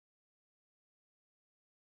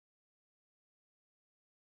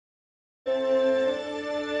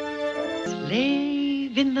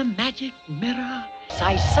Slave in the magic mirror,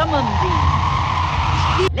 I summon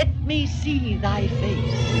thee. Let me see thy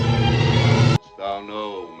face. Thou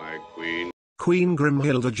know, my queen. Queen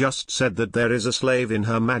Grimhilde just said that there is a slave in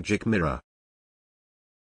her magic mirror.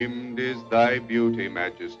 Famed is thy beauty,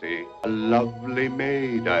 Majesty. A lovely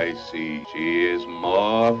maid I see. She is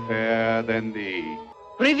more fair than thee.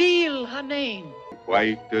 Reveal her name.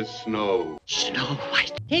 White as snow. Snow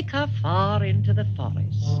White. Take her far into the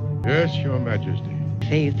forest. Yes, your Majesty.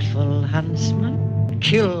 Faithful huntsman,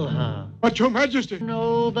 kill her. But your Majesty.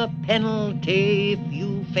 Know the penalty if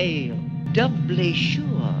you fail. Doubly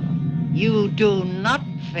sure you do not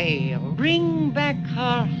fail. Bring back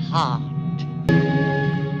her heart.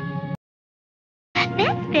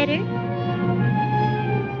 That's better.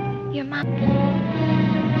 Your mom.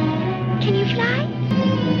 Can you fly?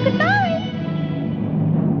 Goodbye.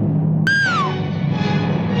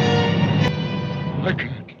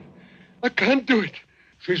 I can't do it.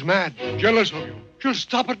 She's mad, jealous of you. She'll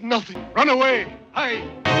stop at nothing. Run away.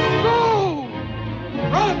 Go!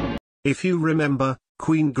 Run! If you remember,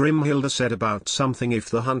 Queen Grimhilde said about something if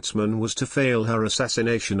the huntsman was to fail her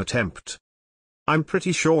assassination attempt. I'm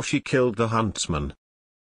pretty sure she killed the huntsman.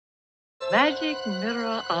 Magic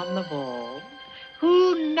mirror on the wall.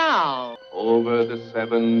 Who now? Over the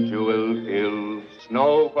 7 jeweled hills,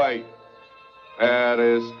 Snow White,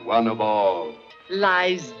 fairest one of all,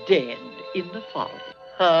 Lies dead in the forest.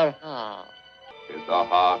 Her heart. is the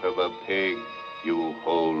heart of a pig you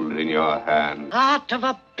hold in your hand. Heart of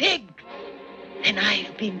a pig. Then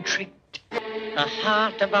I've been tricked. The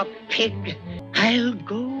heart of a pig. I'll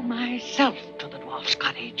go myself to the dwarf's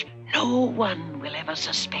cottage. No one will ever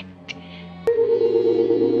suspect.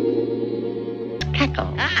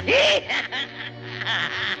 Cackle.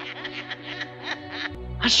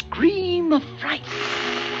 A scream of fright.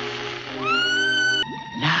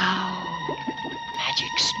 Now,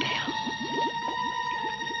 magic spell.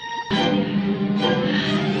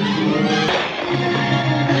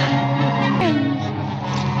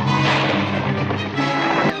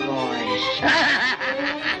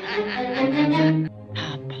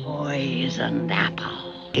 A poisoned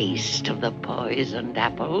apple. Taste of the poisoned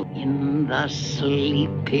apple in the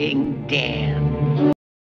sleeping den.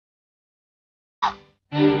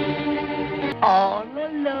 All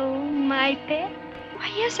alone, my pet? Why,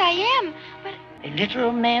 yes, I am. But The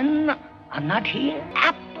little men are not here.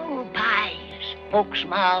 Apple pies. Folks'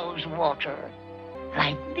 mouths water.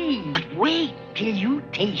 Like me. But wait till you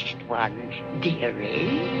taste one,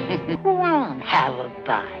 dearie. Go on, have a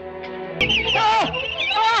bite.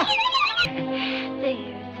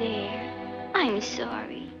 there. I'm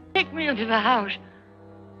sorry. Take me into the house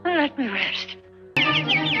and let me rest.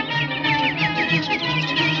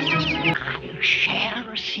 I'll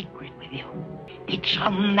share a secret with you. It's a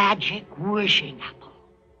magic wishing apple.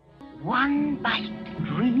 One bite,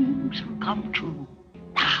 dreams will come true.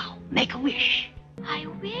 Now, make a wish. I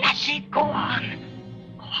wish. That's it, go on.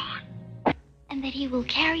 Go on. And that he will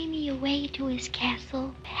carry me away to his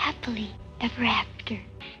castle happily ever after.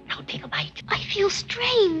 Now take a bite. I feel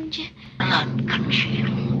strange. Blood congeal.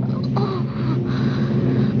 Oh.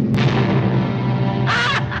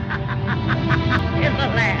 In the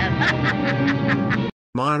land.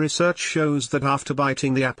 My research shows that after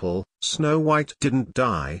biting the apple, Snow White didn't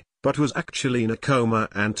die, but was actually in a coma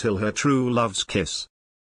until her true love's kiss.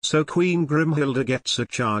 So Queen Grimhilde gets a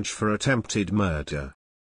charge for attempted murder.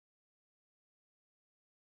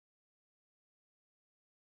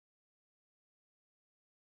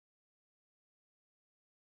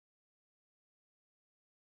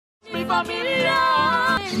 Mi familia!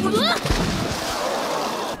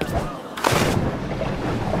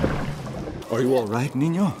 Are you all right,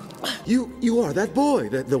 Niño? You are that boy,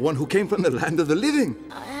 the one who came from the land of the living.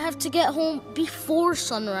 I have to get home before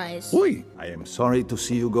sunrise. Uy, I am sorry to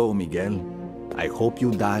see you go, Miguel. I hope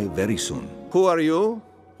you die very soon. Who are you?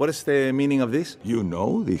 What is the meaning of this? You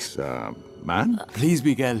know this, man? Please,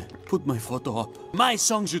 Miguel, put my photo up. My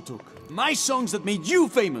songs you took. My songs that made you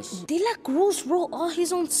famous. De La Cruz wrote all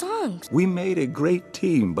his own songs. We made a great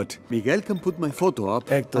team, but... Miguel can put my photo up,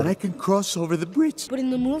 Hector, and I can cross over the bridge. But in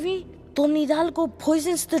the movie, Don Hidalgo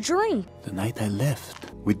poisons the drink. The night I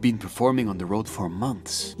left, we'd been performing on the road for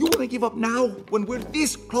months. You want to give up now, when we're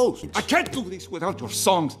this close? I can't do this without your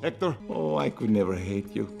songs, Hector. Oh, I could never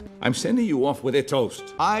hate you. I'm sending you off with a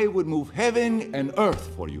toast. I would move heaven and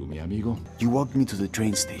earth for you, mi amigo. You walked me to the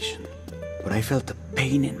train station, but I felt a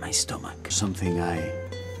pain in my stomach. Something I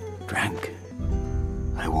drank.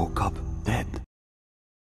 I woke up dead.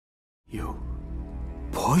 You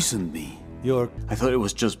poisoned me. I thought it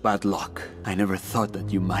was just bad luck. I never thought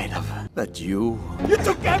that you might have. That you... You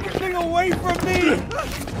took everything away from me!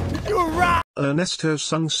 You're right! Ernesto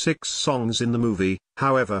sung 6 songs in the movie,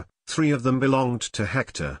 however, 3 of them belonged to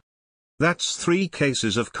Hector. That's 3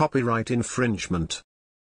 cases of copyright infringement.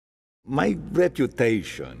 My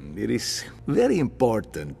reputation, it is very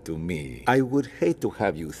important to me. I would hate to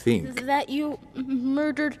have you think... That you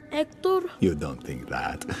murdered Hector? You don't think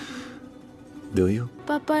that, do you?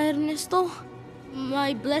 Papa Ernesto,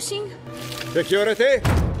 my blessing? Security!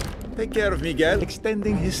 Take care of Miguel,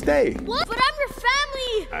 extending his stay. What? But I'm your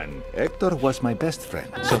family! And Hector was my best friend.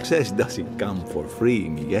 Success doesn't come for free,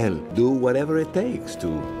 Miguel. Do whatever it takes to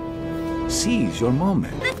seize your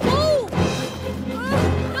moment. Let's go!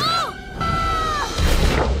 No!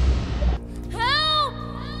 Help!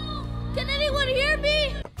 Can anyone hear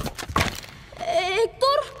me?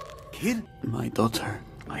 Hector? Kid? My daughter,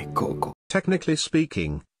 my Coco. Technically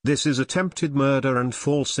speaking, this is attempted murder and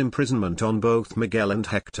false imprisonment on both Miguel and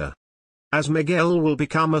Hector. As Miguel will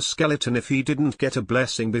become a skeleton if he didn't get a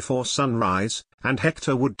blessing before sunrise, and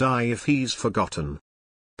Hector would die if he's forgotten.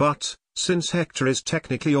 But, since Hector is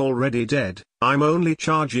technically already dead, I'm only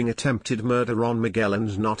charging attempted murder on Miguel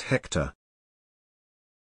and not Hector.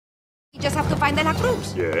 You just have to find the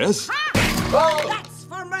Cruz. Yes? Oh! That's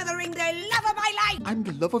for murdering the love of my life! I'm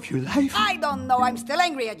the love of your life. I don't know, I'm still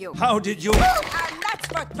angry at you. How did you... And that's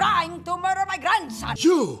for trying to murder my grandson.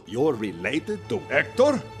 You're related to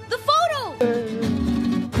Hector? The photo!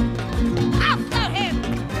 After him!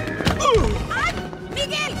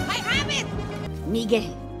 Miguel, I have it!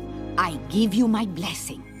 Miguel, I give you my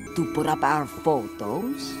blessing to put up our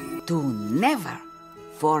photos, to never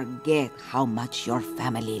forget how much your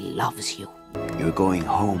family loves you. You're going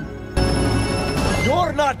home.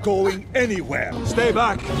 You're not going anywhere. Stay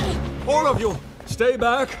back. All of you, stay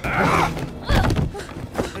back.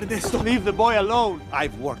 Ernesto, leave the boy alone.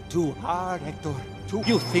 I've worked too hard, Hector.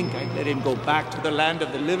 You think I'd let him go back to the land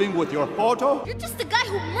of the living with your photo? You're just the guy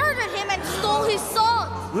who murdered him and stole his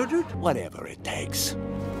songs! Murdered? Whatever it takes.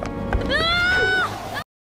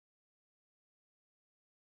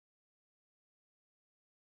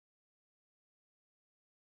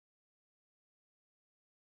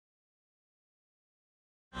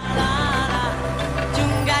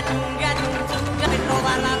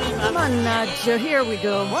 Come on, Nacho, here we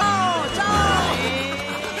go. Whoa, ciao!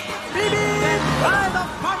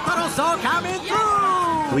 Coming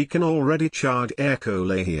through! We can already charge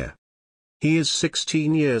Ercole here. He is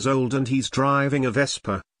 16 years old and he's driving a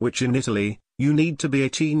Vespa, which in Italy, you need to be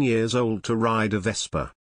 18 years old to ride a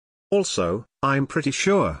Vespa. Also, I'm pretty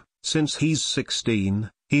sure, since he's 16,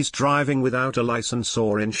 he's driving without a license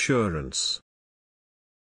or insurance.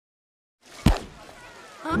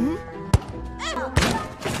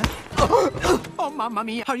 Oh, mamma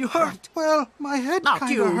mia, are you hurt? Well, my head Now,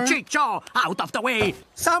 kinda you, hurt. Ciccio, out of the way.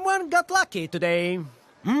 Someone got lucky today.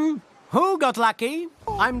 Who got lucky?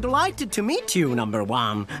 I'm delighted to meet you, number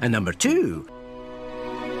 1. And number 2.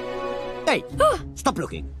 Hey, stop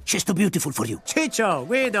looking. She's too beautiful for you. Ciccio,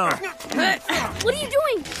 Guido. What are you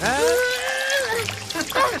doing?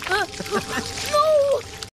 No!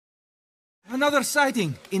 Another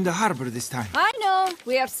sighting in the harbor this time. I know.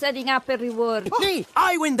 We are setting up a reward. Me,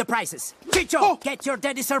 I win the prizes. Ciccio, get your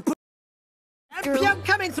daddy surprise. I'm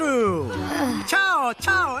coming through. Ciao,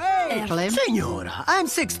 ciao, hey. Erle. Signora, I'm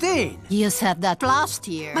 16. You said that last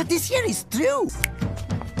year. But this year is true.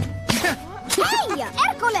 Hey,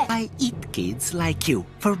 Ercole! I eat kids like you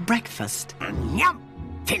for breakfast. Yum!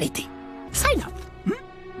 Finity. Sign up.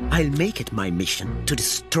 I'll make it my mission to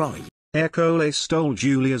destroy you. Ercole stole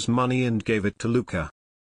Julia's money and gave it to Luca.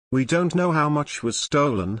 We don't know how much was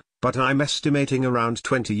stolen, but I'm estimating around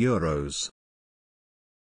 20 euros.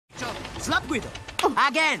 Slap Guido.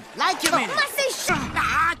 Again, like you mean it.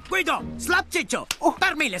 Guido, slap Ciccio.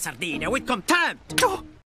 Per me le sardine with contempt.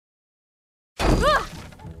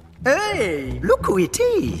 Hey, look who it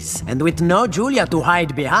is. And with no Julia to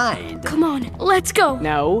hide behind. Come on, let's go.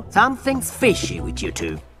 No, something's fishy with you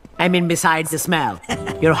two. I mean, besides the smell.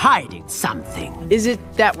 You're hiding something. Is it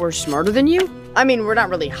that we're smarter than you? I mean, we're not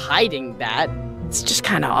really hiding that. It's just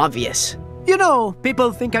kind of obvious. You know,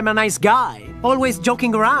 people think I'm a nice guy, always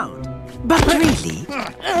joking around. But really,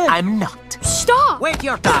 I'm not. Stop! Wait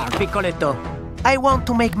your turn, Piccoletto. I want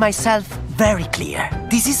to make myself very clear.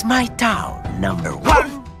 This is my town, number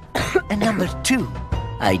 1. And number 2,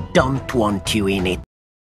 I don't want you in it.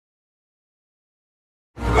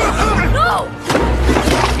 No!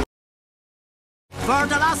 For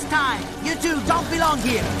the last time, you two don't belong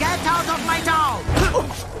here. Get out of my town!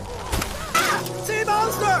 Sea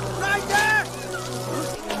monster! Right there!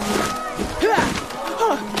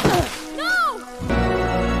 No!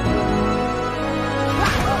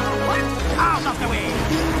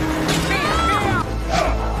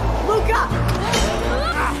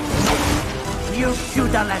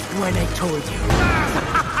 when I told you.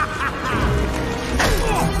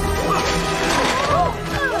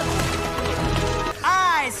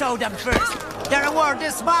 I saw them first. The reward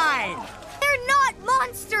is mine. They're not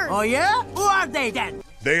monsters! Oh yeah? Who are they then?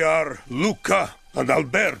 They are Luca and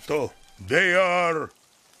Alberto. They are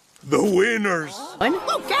the winners.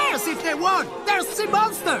 Who cares if they won? They're sea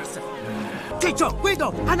monsters. Chicho,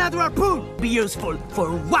 Guido, another harpoon. Be useful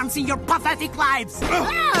for once in your pathetic lives.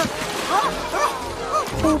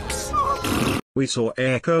 Oops. We saw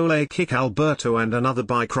Ercole kick Alberto and another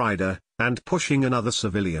bike rider, and pushing another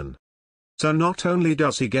civilian. So not only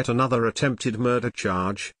does he get another attempted murder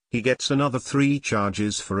charge, he gets another 3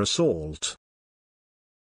 charges for assault.